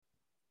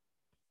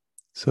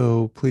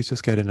So please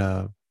just get in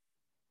a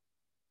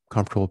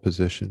comfortable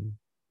position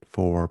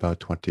for about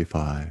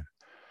 25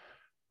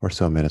 or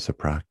so minutes of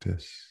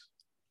practice.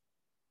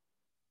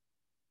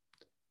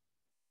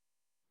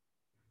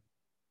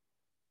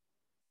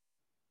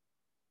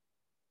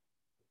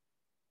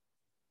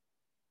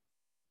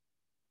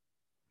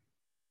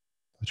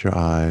 Let your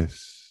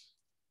eyes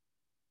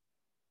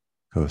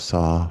go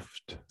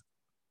soft.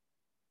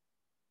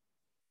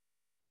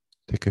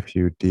 Take a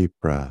few deep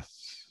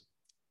breaths,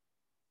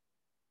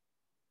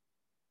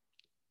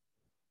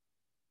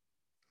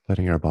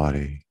 letting your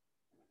body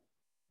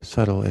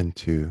settle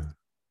into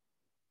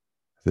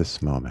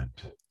this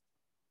moment.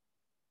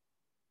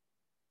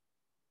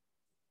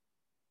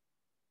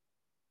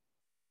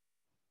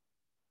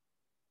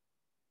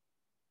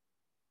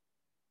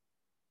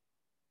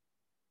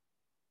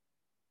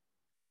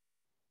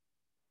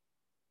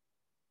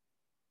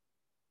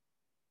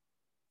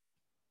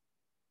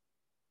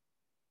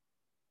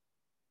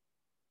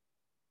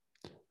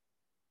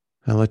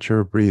 And let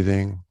your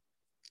breathing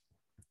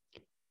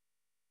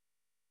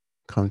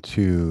come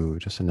to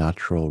just a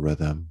natural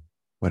rhythm,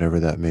 whatever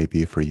that may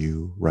be for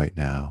you right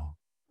now.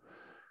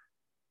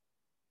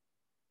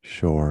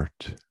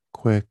 Short,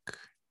 quick,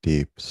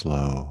 deep,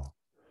 slow,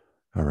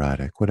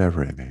 erratic,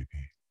 whatever it may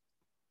be.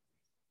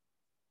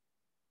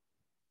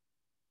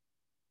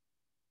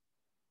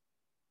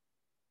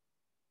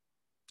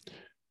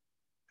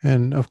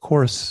 And of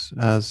course,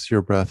 as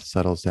your breath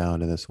settles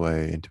down in this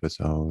way into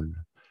its own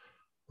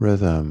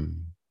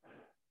rhythm,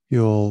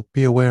 you'll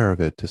be aware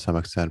of it to some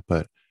extent,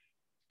 but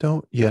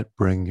don't yet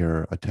bring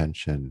your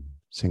attention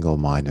single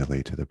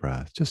mindedly to the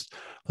breath. Just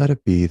let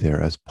it be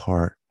there as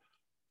part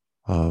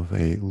of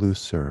a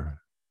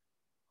looser,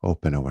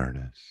 open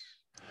awareness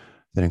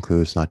that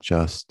includes not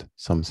just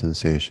some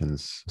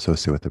sensations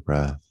associated with the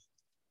breath,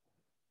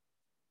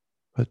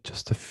 but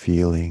just the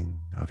feeling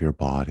of your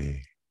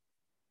body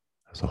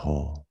as a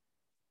whole,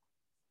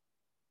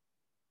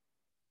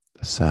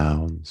 the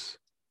sounds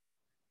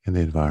in the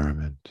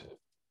environment,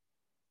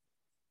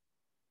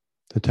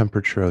 the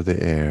temperature of the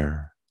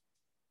air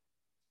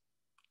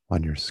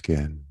on your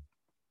skin.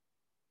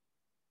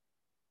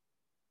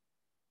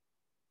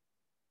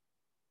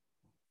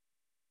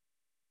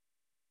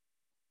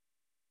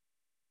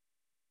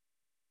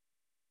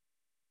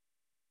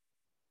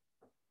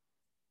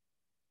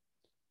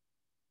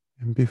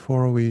 And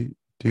before we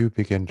do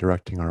begin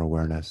directing our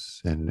awareness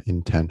in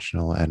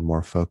intentional and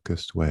more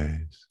focused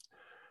ways,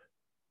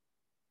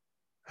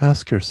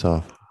 ask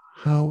yourself,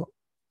 how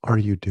are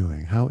you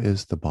doing? How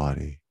is the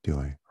body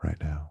doing right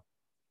now?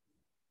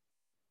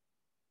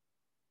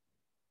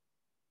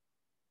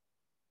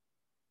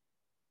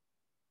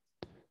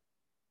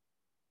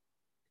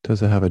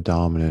 Does it have a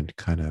dominant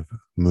kind of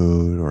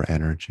mood or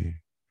energy?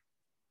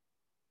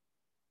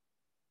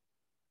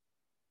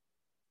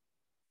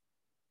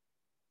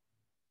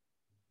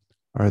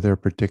 Are there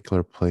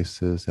particular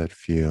places that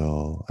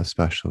feel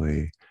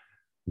especially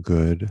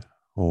good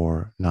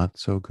or not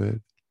so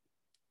good?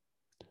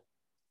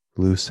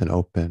 Loose and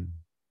open,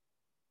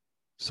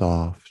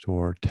 soft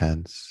or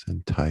tense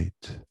and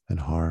tight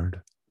and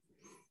hard?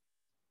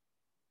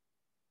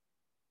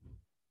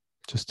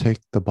 Just take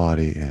the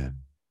body in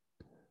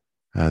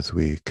as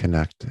we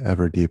connect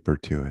ever deeper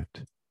to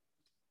it.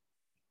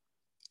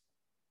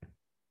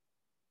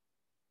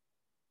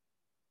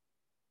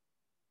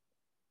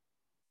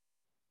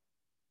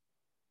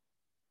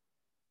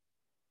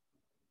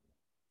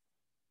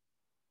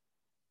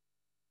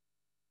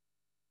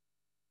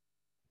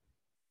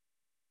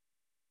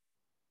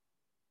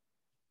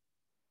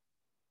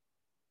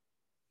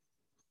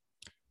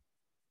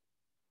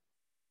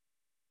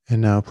 And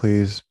now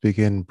please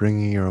begin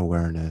bringing your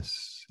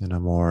awareness in a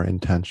more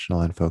intentional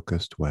and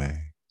focused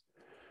way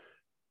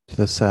to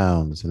the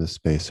sounds in the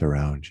space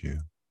around you,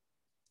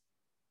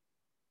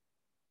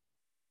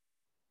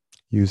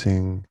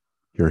 using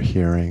your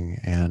hearing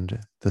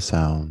and the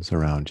sounds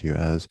around you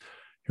as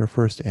your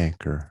first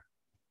anchor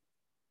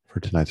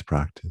for tonight's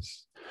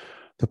practice,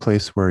 the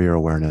place where your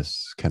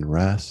awareness can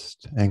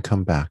rest and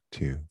come back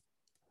to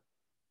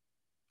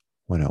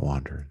when it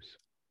wanders.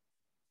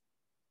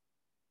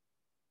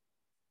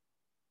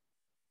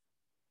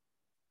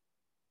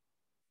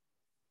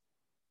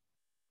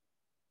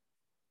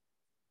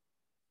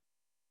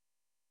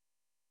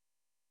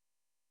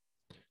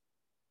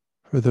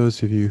 For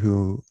those of you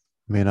who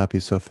may not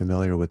be so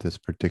familiar with this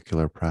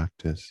particular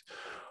practice,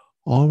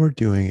 all we're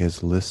doing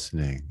is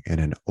listening in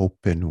an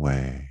open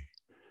way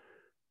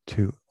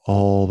to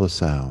all the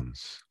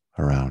sounds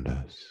around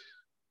us.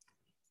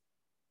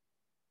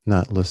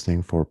 Not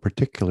listening for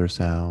particular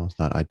sounds,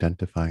 not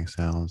identifying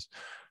sounds,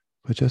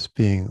 but just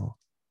being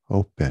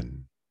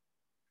open,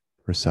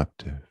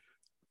 receptive.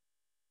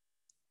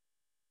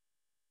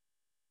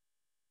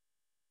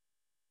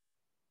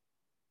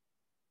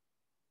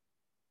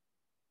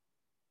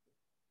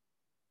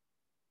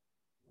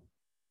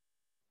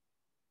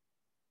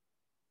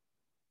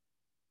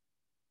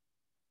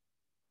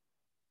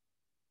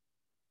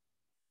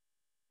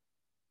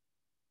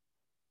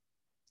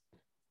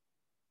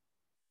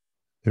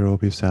 There will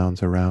be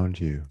sounds around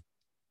you,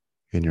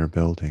 in your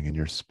building, in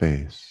your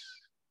space.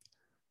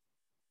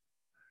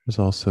 There's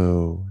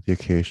also the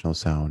occasional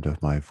sound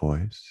of my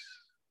voice.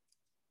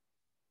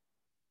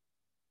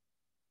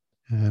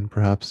 And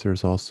perhaps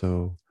there's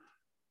also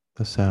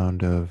the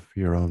sound of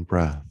your own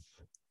breath.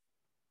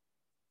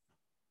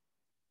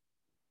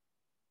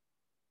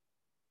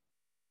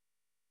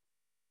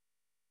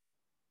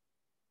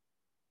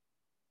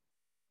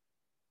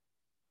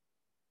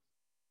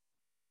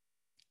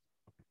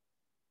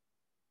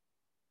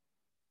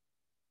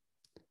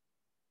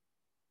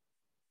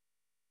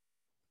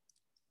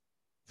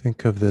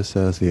 Think of this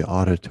as the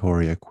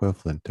auditory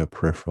equivalent of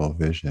peripheral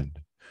vision,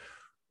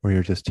 where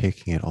you're just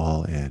taking it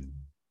all in.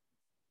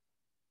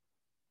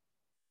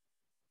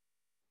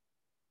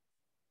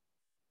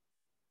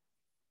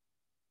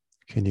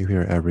 Can you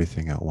hear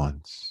everything at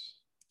once?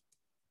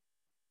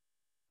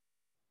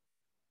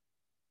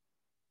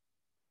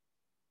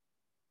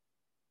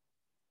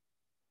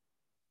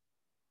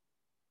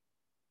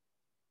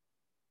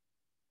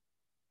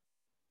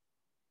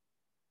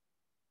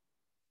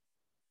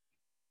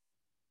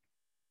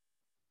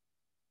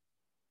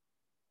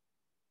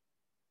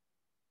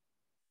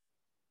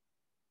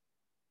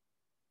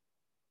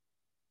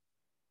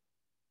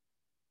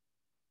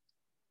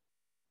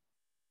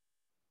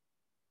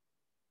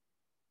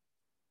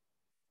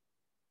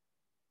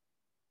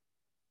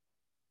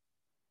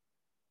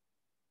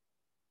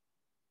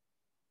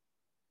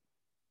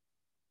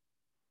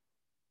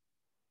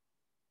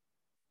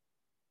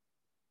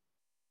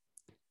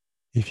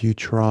 If you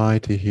try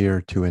to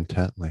hear too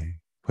intently,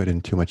 put in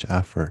too much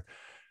effort,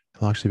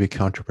 it'll actually be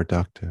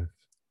counterproductive.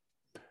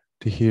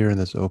 To hear in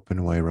this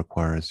open way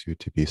requires you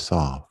to be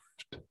soft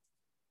and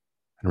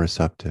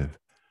receptive,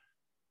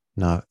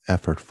 not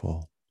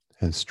effortful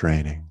and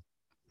straining.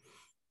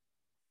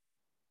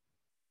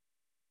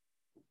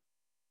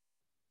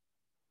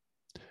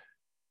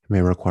 It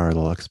may require a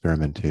little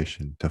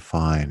experimentation to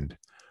find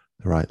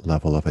the right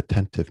level of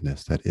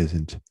attentiveness that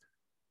isn't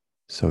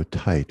so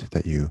tight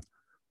that you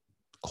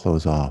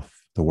close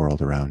off the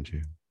world around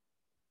you.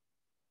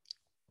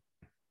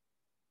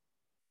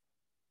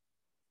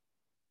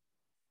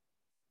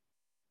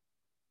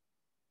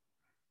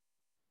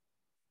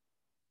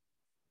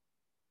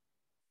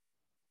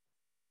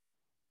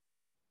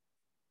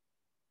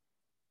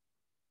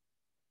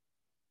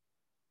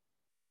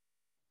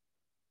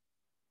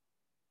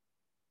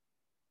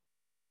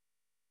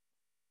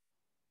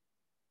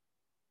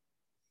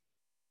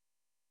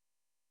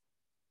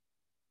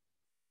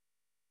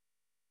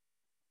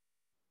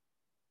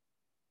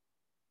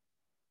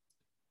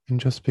 And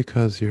just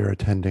because you're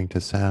attending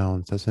to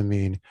sounds doesn't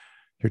mean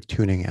you're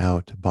tuning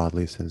out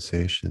bodily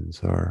sensations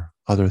or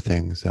other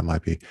things that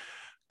might be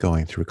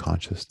going through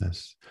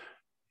consciousness.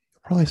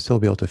 You'll probably still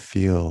be able to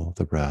feel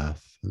the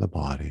breath and the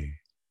body,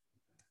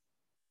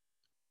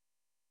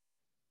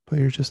 but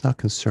you're just not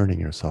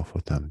concerning yourself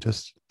with them.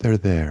 Just they're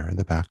there in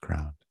the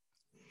background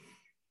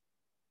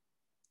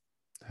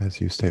as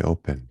you stay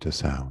open to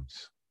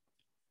sounds.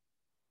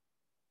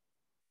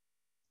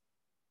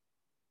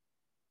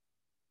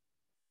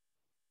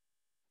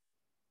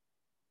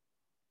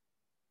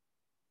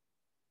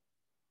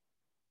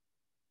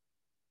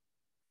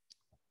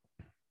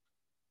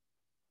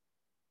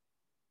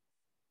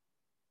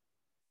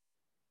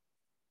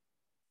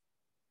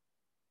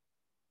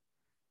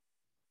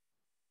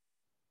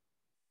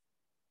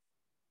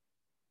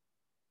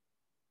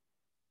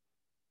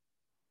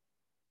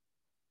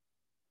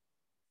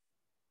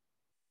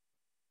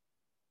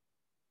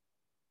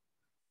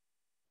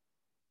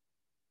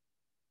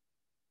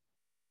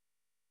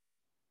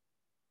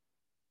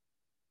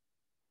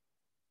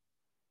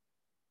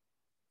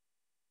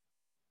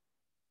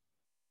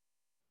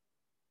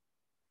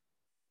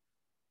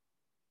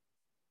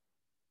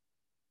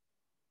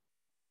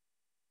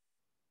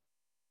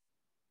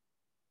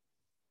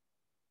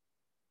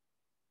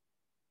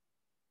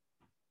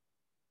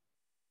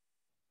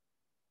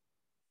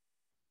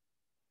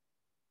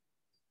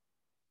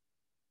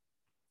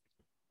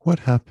 What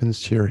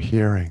happens to your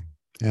hearing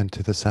and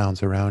to the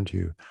sounds around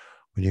you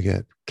when you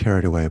get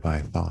carried away by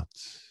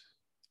thoughts?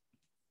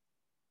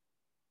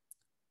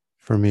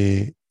 For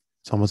me,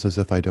 it's almost as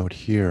if I don't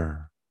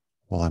hear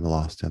while I'm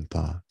lost in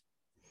thought,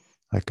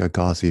 like a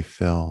gauzy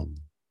film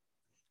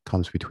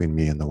comes between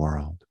me and the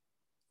world.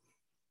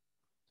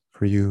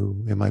 For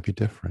you, it might be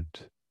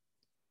different.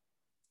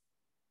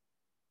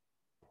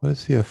 What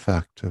is the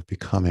effect of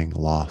becoming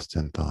lost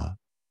in thought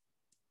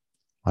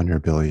on your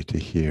ability to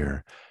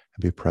hear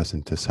and be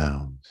present to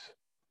sounds?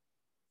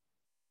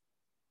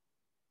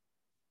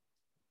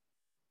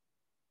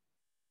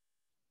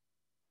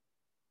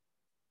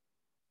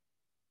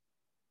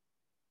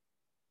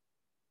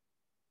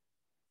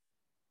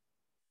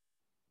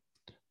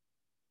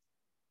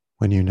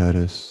 When you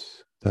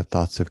notice that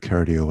thoughts have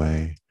carried you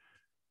away,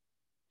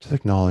 just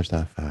acknowledge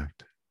that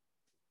fact,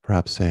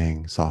 perhaps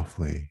saying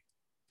softly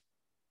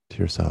to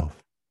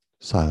yourself,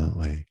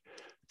 silently,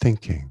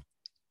 thinking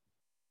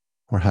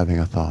or having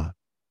a thought,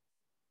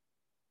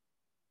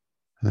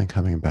 and then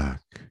coming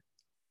back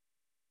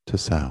to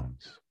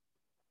sounds.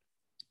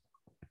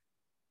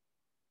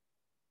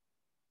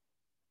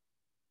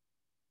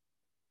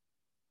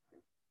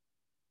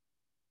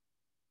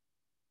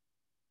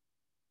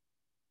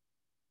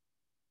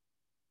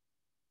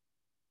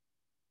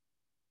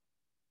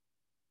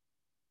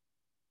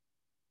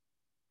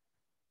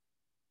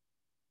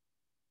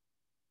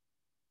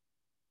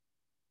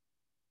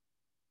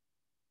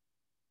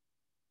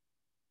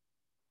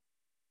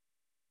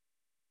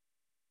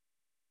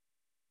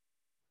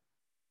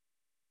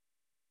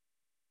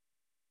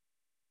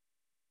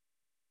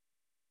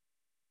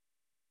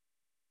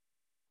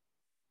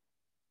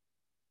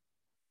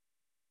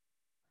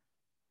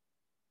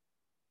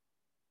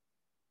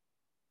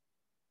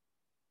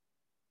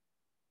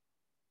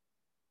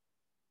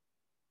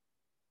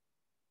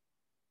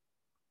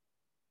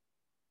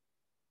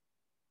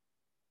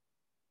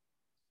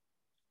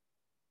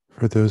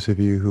 For those of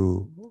you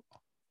who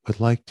would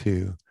like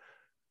to,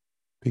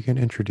 begin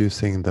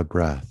introducing the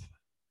breath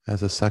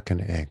as a second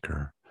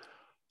anchor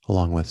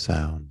along with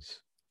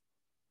sounds.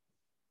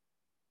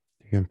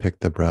 You can pick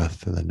the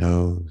breath in the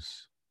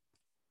nose,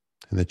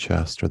 in the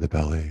chest or the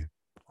belly,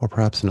 or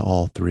perhaps in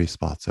all three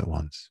spots at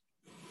once.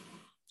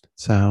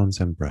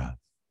 Sounds and breath.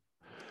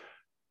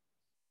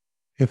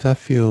 If that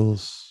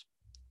feels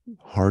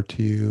hard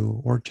to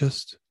you or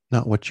just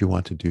not what you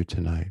want to do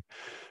tonight,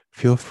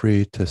 feel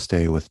free to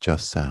stay with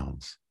just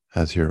sounds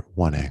as your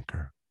one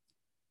anchor.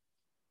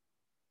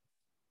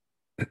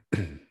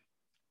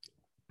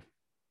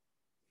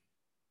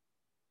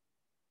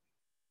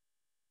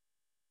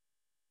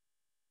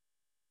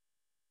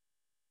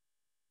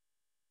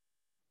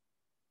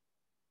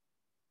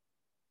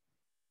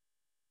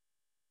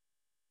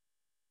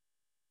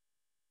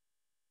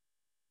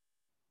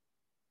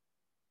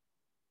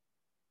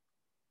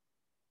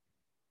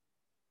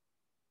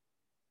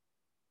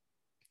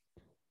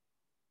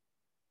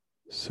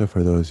 So,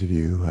 for those of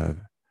you who have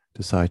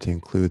decided to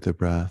include the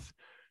breath,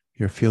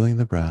 you're feeling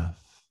the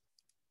breath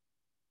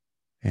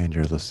and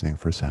you're listening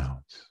for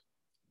sounds.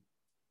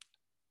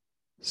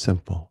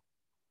 Simple.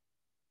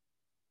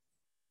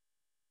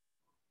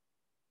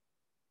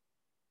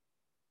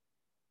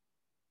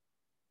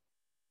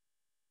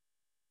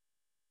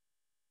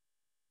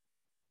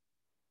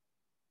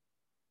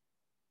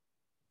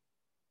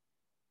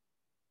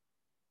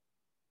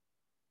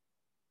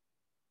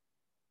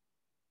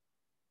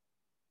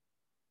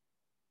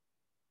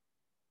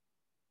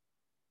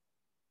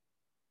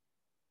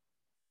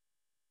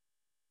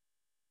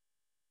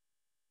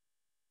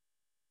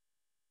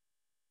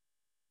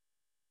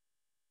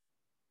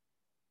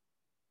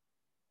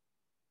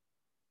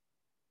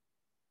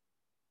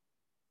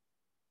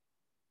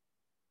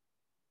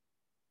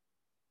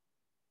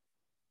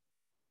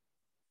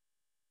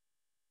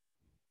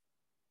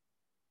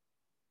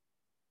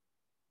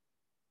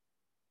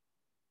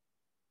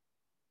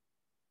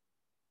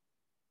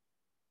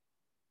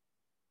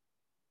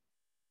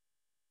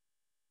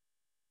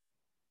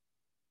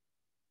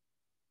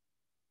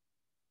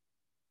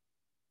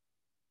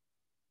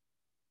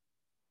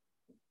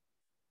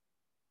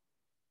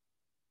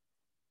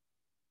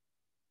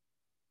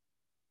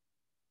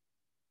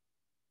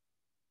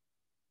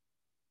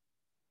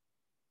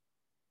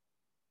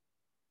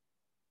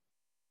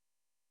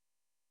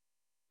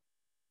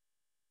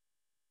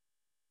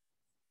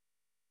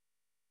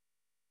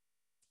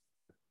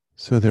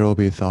 So there will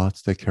be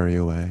thoughts that carry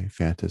away,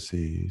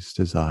 fantasies,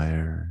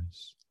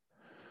 desires,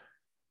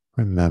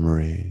 or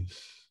memories.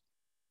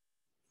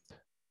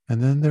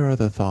 And then there are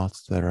the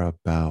thoughts that are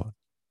about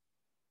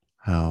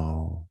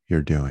how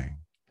you're doing,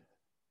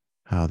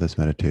 how this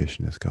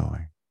meditation is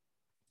going.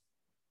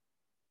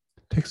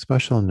 Take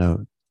special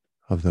note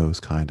of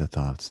those kind of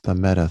thoughts, the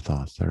meta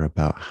thoughts that are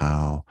about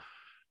how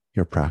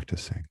you're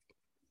practicing,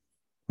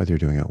 whether you're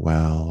doing it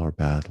well or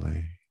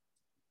badly,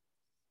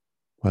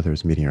 whether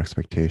it's meeting your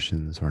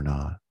expectations or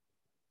not.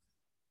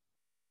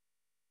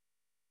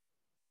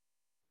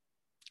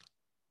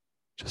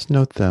 Just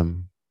note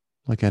them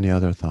like any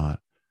other thought,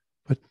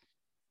 but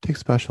take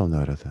special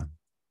note of them.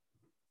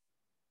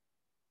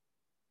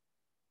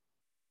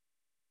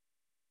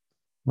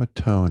 What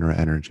tone or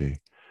energy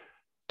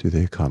do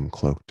they come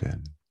cloaked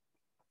in?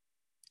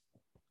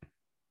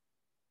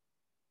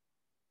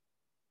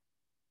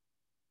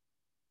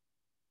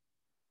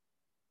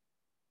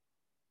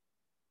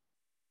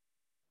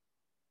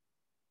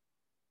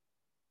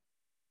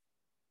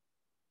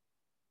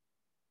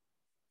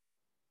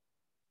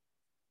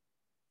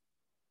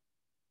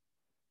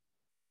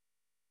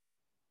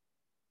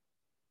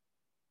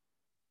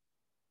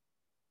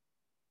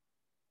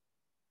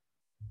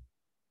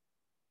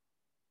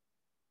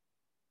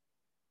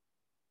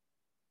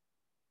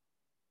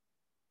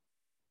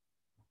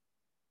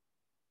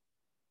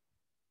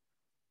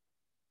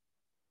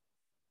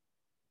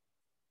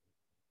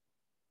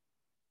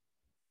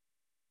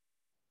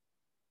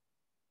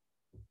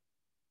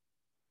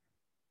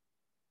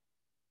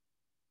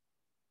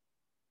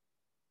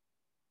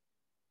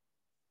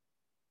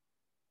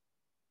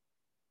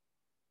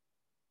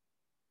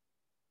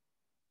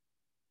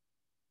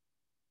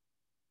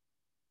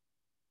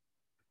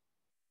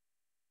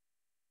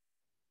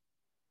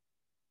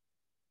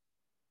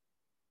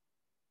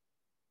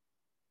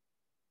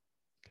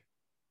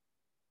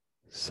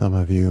 Some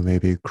of you may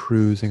be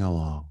cruising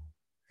along,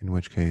 in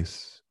which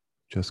case,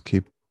 just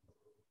keep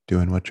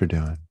doing what you're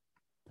doing.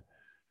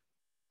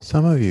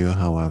 Some of you,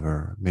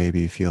 however, may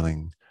be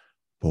feeling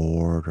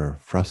bored or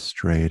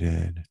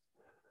frustrated,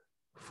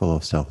 full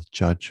of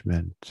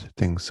self-judgment.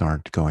 Things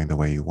aren't going the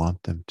way you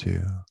want them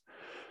to.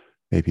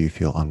 Maybe you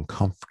feel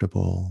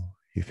uncomfortable,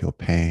 you feel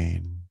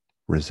pain,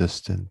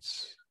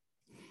 resistance.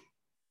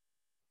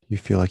 You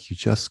feel like you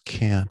just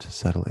can't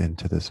settle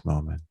into this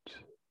moment.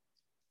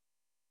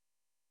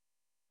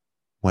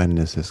 When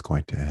is this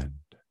going to end?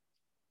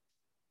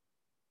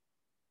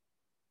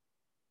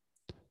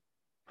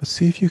 But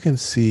see if you can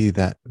see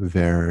that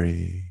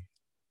very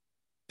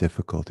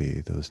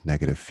difficulty, those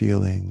negative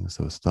feelings,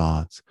 those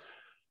thoughts,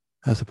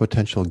 as a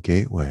potential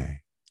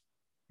gateway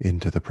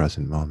into the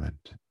present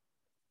moment.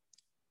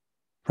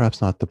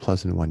 Perhaps not the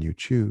pleasant one you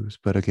choose,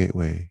 but a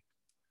gateway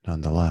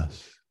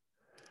nonetheless.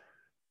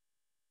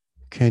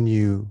 Can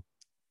you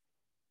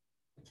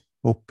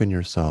open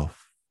yourself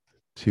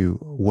to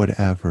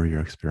whatever your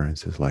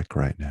experience is like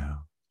right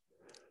now?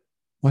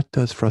 What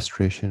does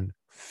frustration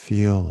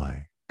feel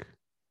like?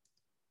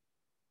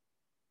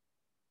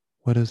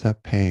 What does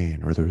that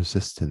pain or the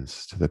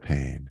resistance to the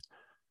pain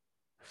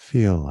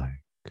feel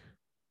like?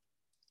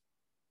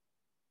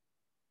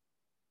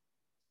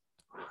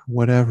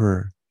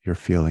 Whatever you're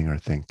feeling or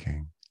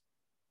thinking,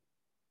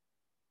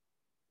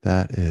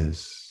 that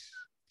is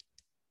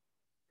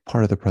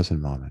part of the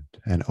present moment,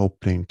 and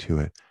opening to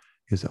it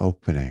is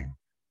opening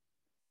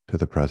to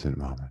the present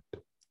moment.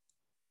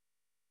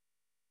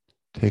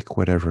 Take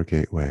whatever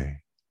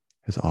gateway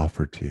is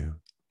offered to you.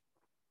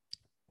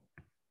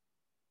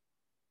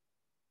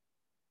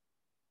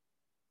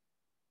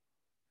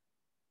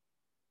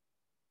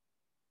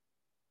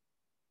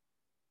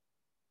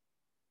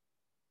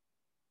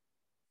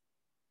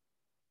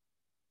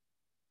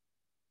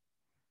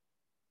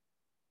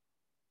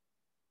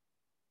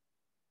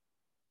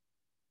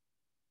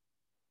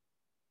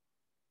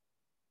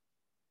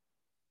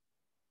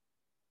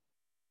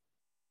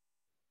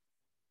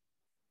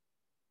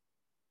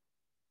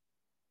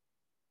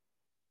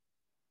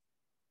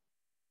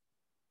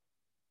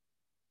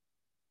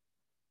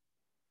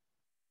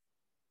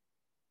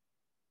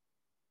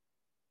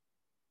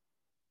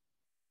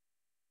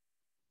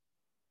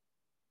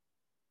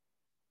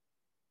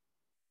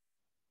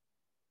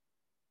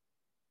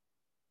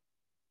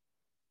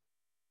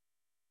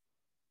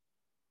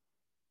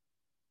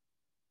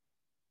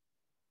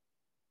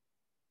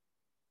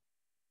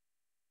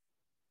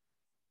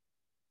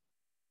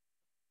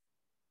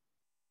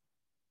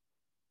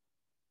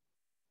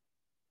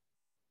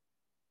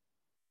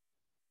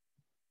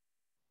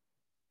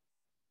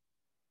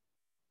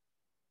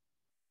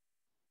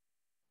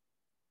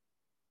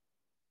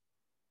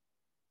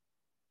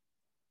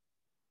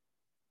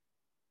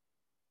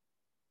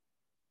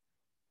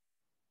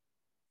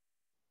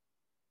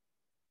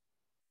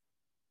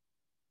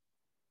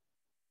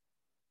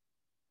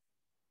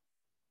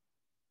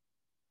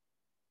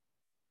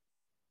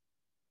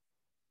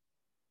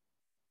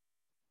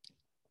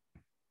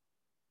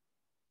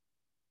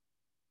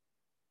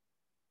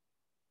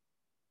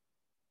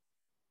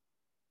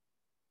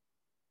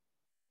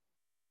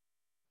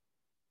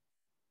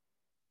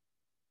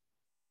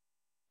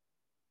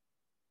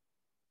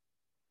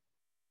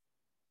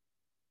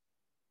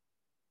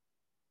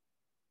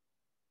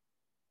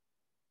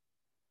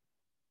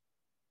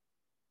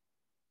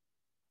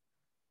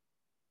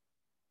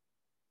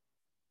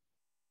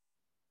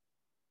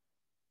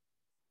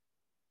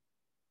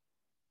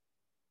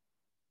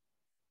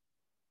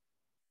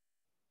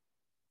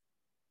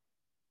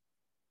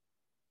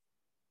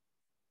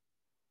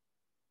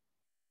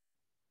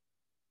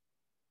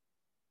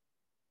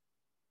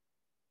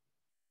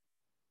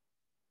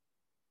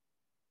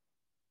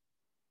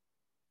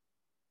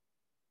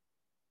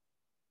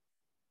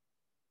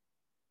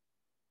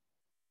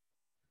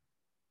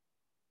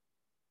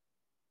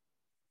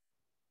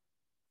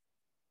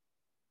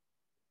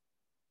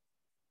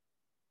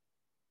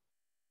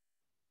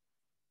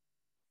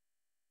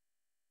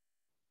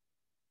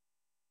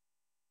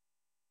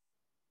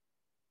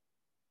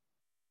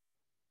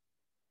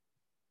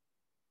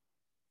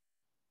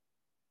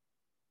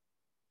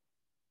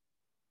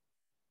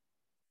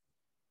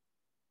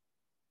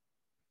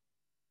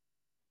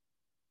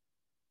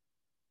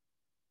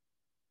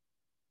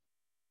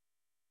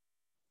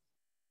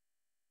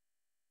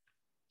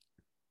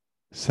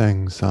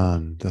 Sang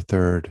San, the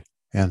third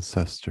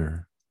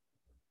ancestor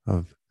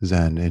of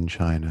Zen in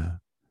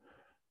China,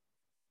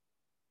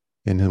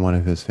 in one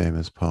of his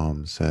famous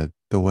poems said,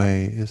 "The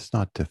way is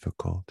not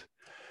difficult.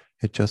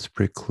 It just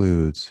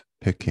precludes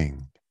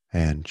picking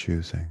and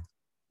choosing."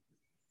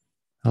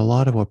 A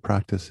lot of what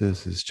practice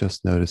is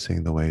just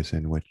noticing the ways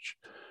in which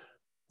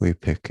we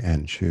pick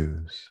and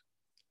choose,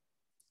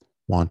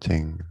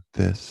 wanting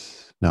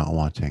this, not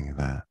wanting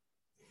that.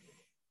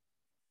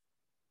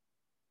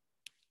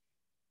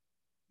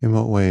 In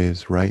what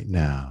ways right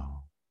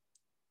now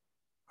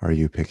are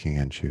you picking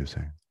and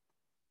choosing?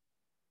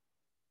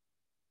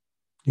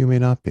 You may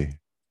not be,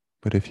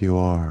 but if you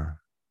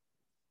are,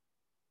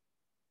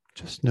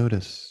 Just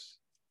notice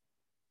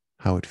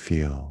how it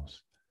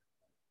feels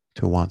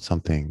to want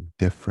something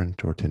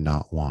different or to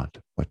not want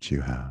what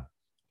you have.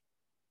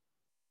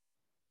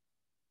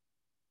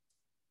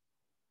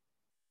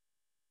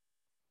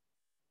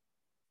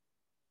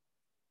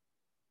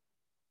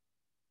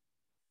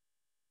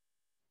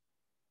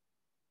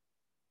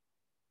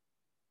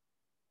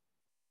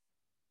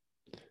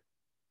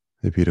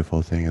 The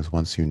beautiful thing is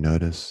once you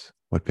notice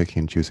what picking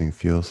and choosing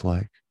feels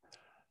like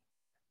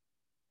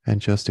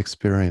and just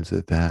experience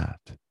it that,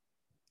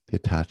 the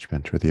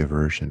attachment or the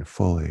aversion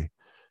fully,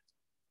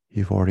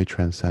 you've already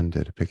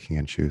transcended picking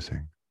and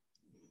choosing.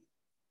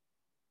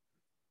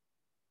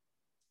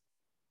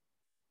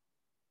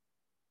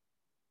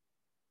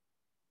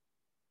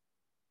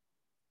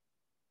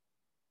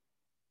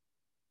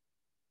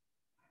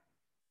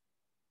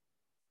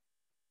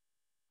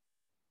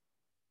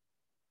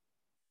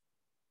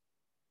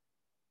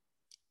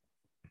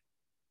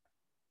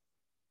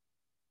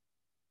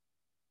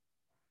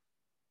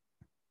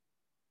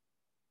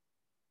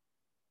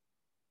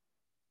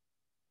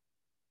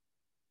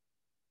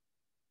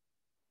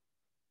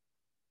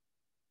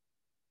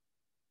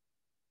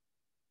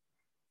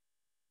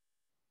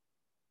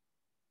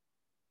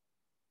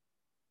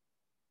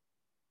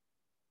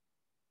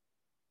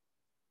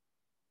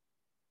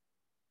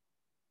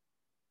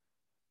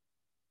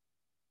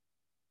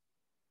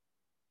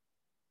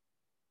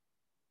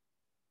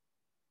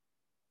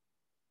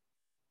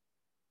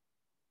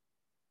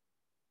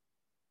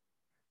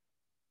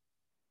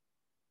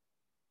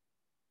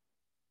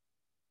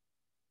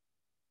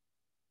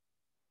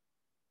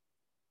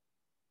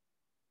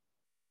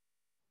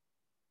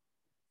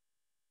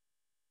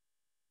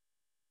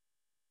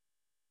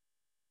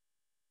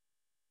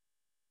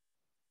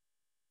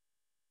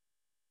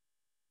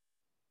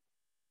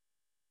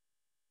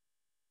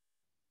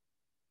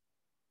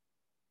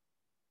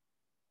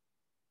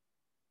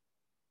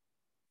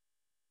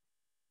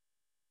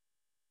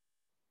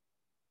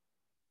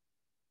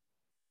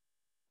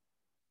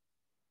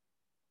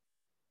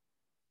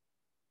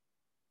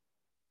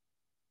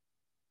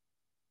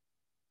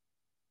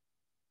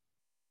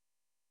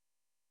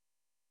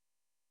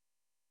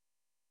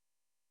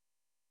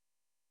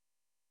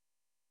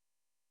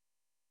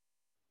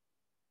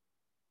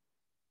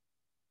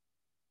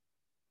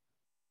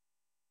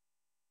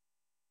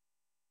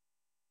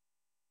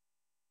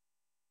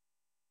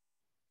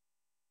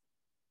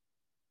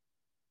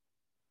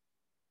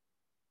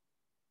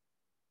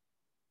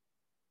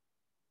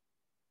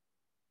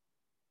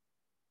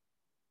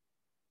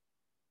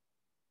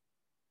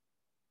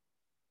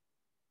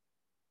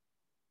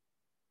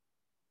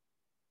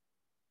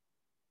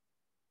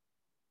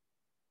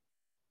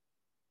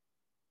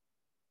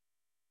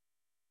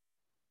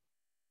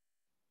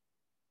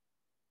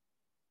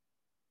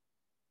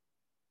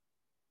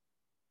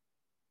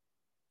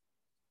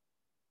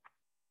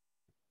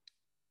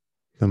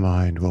 The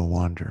mind will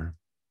wander.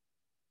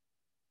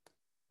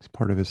 It's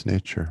part of its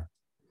nature.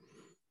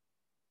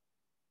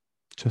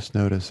 Just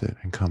notice it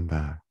and come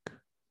back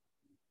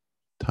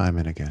time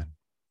and again.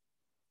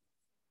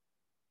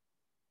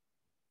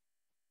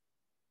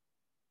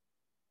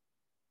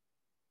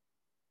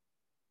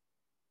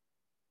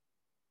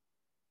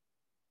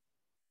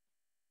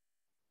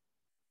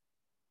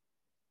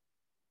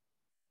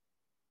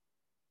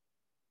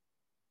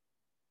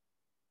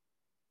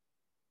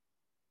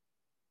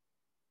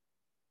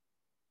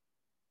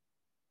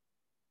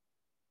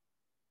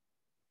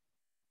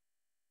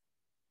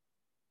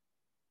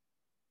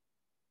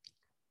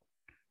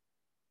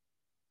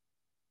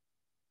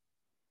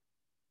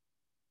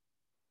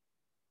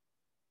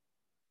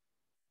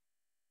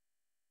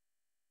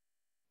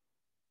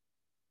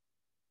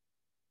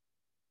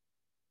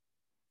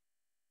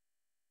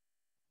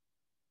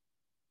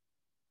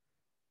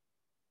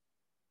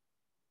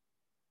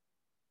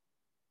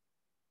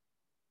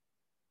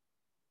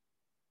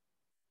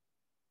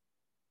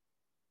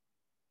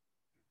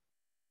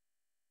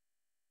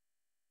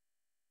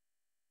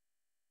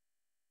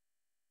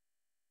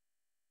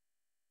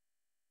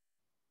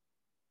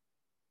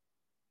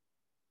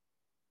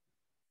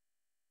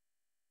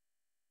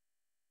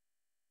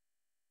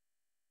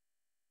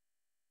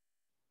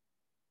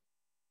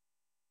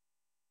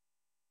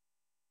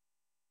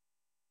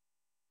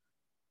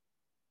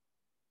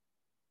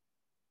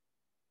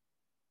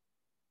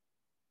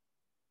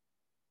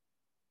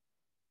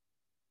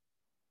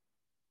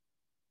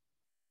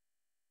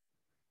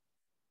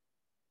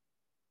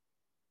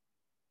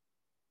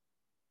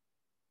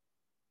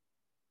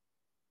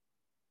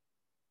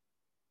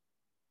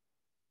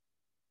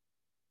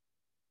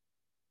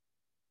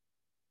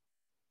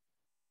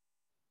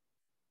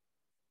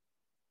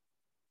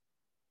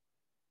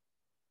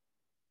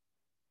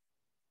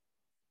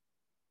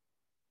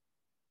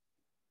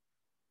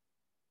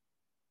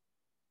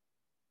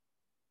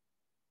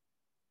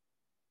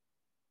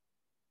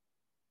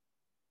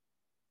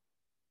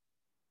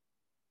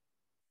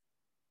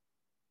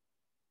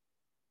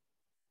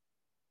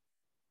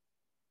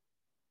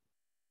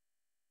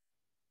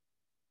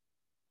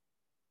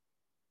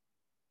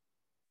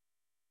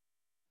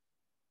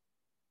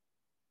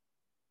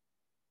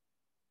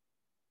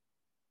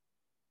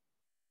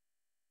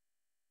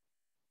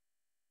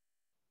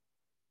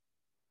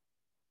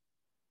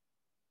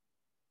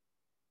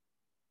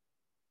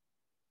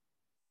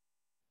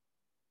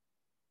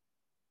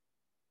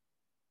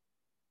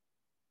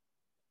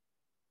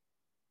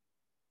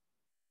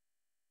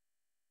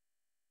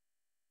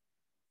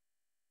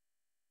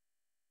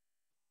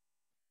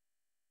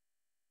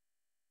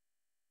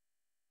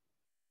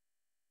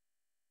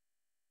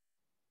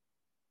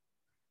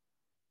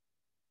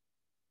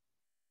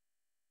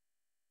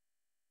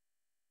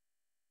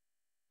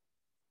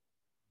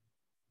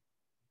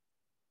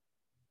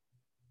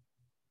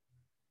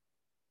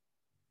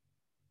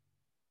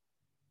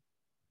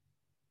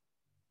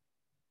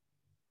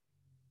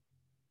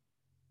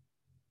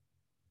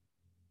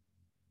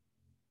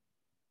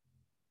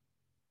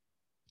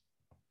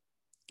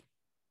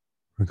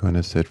 We're going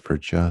to sit for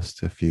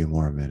just a few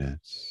more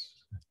minutes.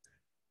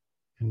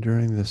 And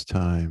during this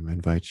time, I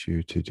invite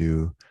you to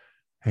do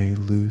a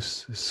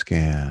loose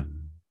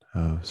scan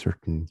of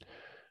certain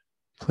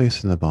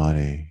places in the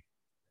body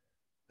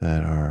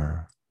that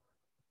are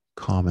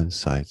common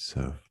sites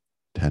of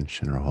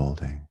tension or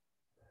holding.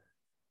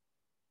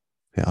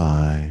 The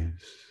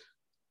eyes,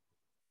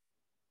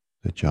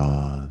 the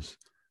jaws,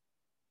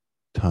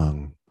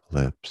 tongue,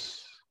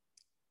 lips,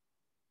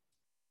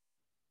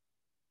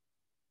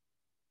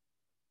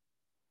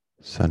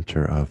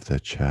 center of the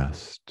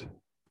chest,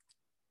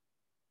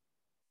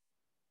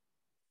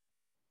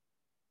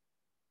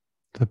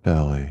 the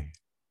belly,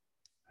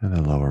 and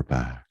the lower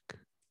back.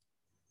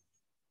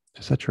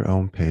 Just at your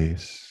own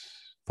pace,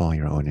 following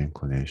your own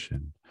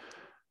inclination,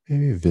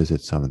 maybe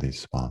visit some of these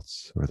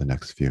spots over the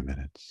next few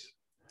minutes,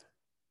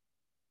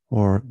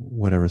 or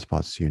whatever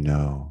spots you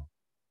know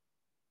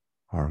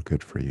are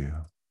good for you.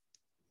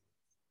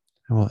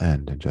 And we'll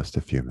end in just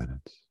a few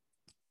minutes.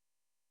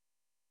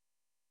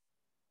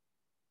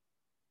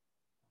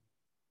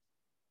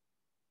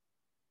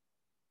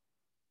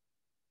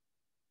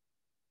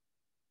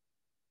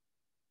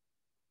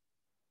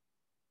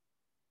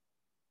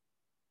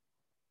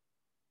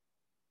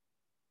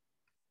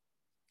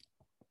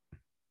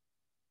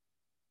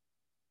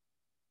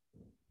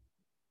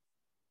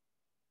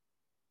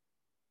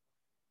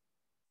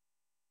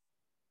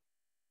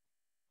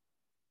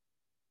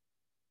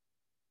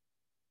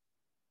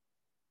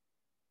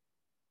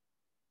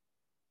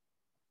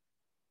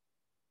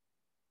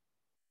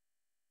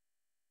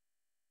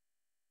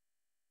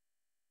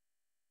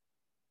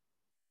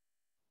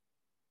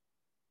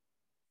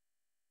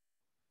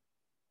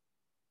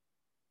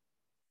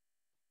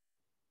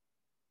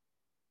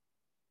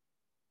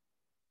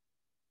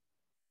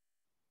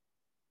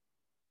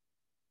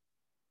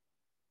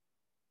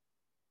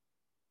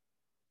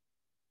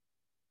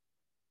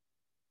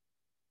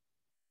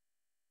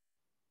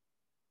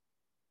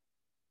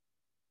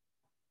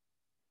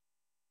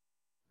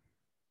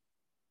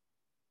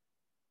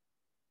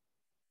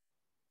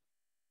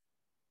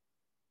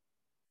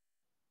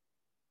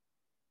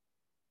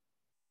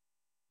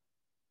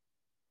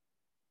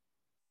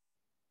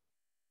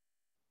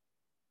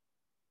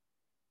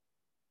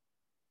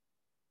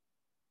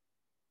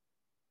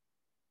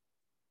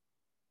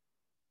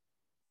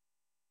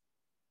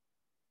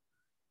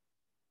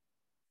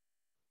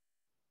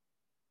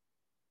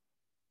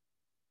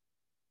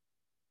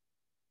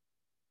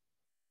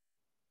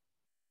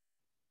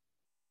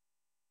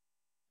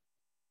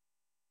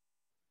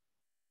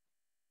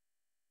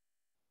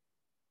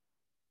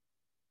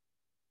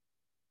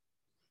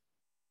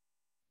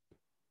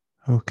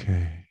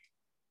 Okay,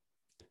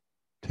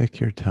 take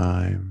your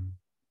time.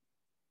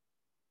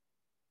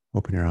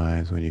 Open your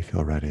eyes when you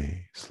feel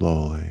ready.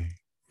 Slowly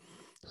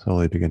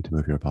begin to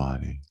move your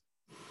body.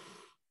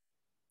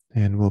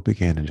 And we'll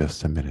begin in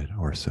just a minute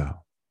or so.